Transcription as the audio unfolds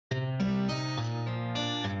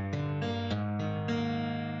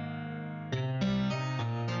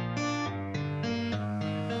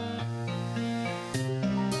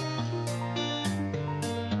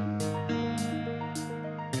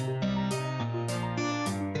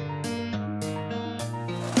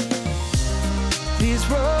These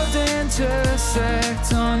roads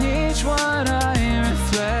intersect, on each one I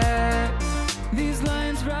reflect. These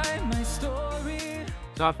lines write my story.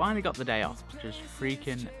 So I finally got the day off, which is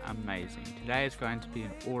freaking amazing. Today is going to be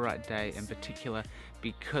an alright day, in particular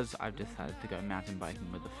because I've decided to go mountain biking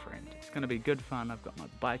with a friend. It's going to be good fun. I've got my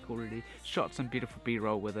bike already, shot some beautiful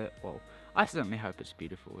B-roll with it. Well, I certainly hope it's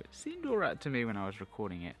beautiful. It seemed alright to me when I was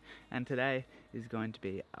recording it, and today is going to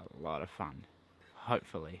be a lot of fun.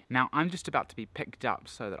 Hopefully. Now I'm just about to be picked up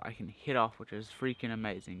so that I can head off, which is freaking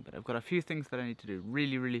amazing, but I've got a few things that I need to do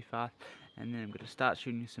really fast, and then I'm going to start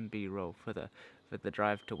shooting some B-roll for the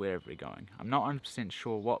drive to wherever we're going. I'm not 100%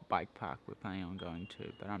 sure what bike park we're planning on going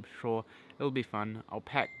to, but I'm sure it'll be fun. I'll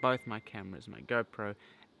pack both my cameras, my GoPro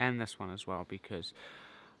and this one as well, because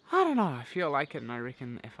I don't know, I feel like it, and I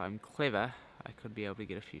reckon if I'm clever I could be able to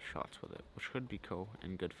get a few shots with it, which could be cool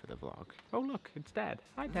and good for the vlog. Oh look, it's Dad.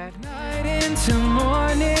 Hi Dad. Night into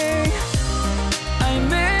morning, I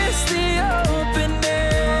miss the open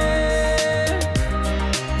air,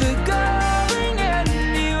 the going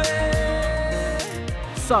anywhere.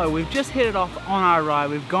 So we've just headed off on our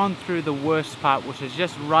ride. We've gone through the worst part, which is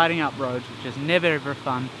just riding up roads, which is never ever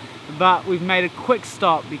fun. But we've made a quick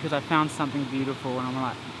stop because I found something beautiful, and I'm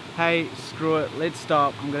like, hey, screw it, let's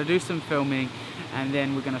stop. I'm going to do some filming, and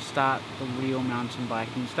then we're going to start the real mountain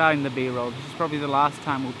biking, starting the B-roll. This is probably the last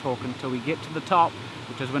time we'll talk until we get to the top,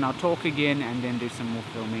 which is when I'll talk again and then do some more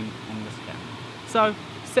filming on this camera. So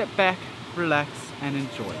sit back, relax, and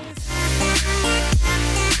enjoy.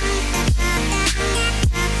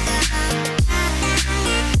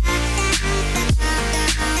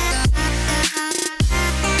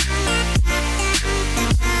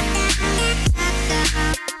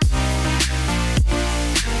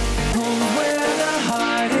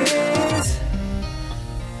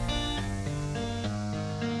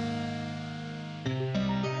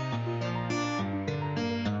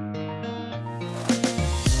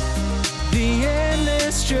 The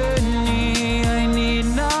endless journey, I need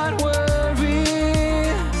not worry,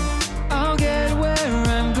 I'll get where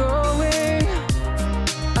I'm going.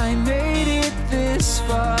 I made it this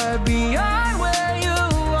far, beyond where you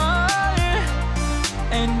are,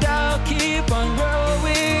 and I'll keep on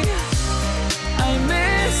growing. I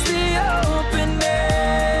miss the open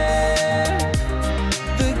air,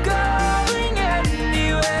 the going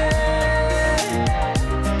anywhere,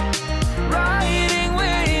 riding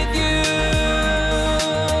with you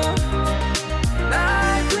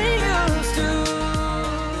like we used to.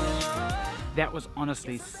 That was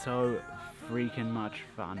honestly so freaking much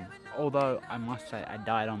fun. Although I must say I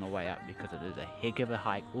died on the way up because it is a heck of a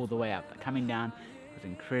hike all the way up. But coming down was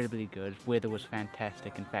incredibly good. Weather was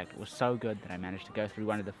fantastic. In fact, it was so good that I managed to go through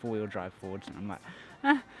one of the four-wheel drive Fords, and I'm like,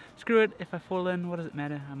 screw it. If I fall in, what does it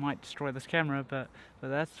matter? I might destroy this camera, but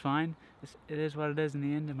that's fine. It is what it is in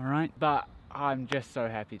the end, am I right? But I'm just so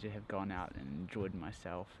happy to have gone out and enjoyed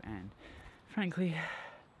myself, and frankly,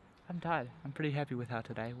 I'm tired. I'm pretty happy with how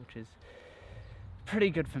today, which is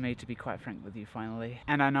pretty good for me, to be quite frank with you, finally.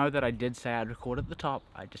 And I know that I did say I'd record at the top.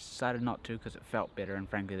 I just decided not to because it felt better, and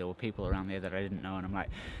frankly there were people around there that I didn't know, and I'm like,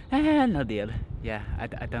 no deal. Yeah, I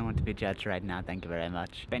don't want to be judged right now, thank you very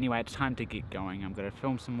much. But anyway, it's time to get going. I'm going to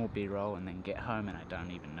film some more B-roll and then get home, and I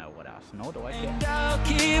don't even know what else, nor do I care. And I'll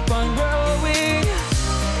keep on growing.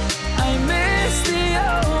 I miss the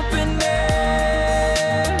open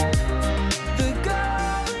air.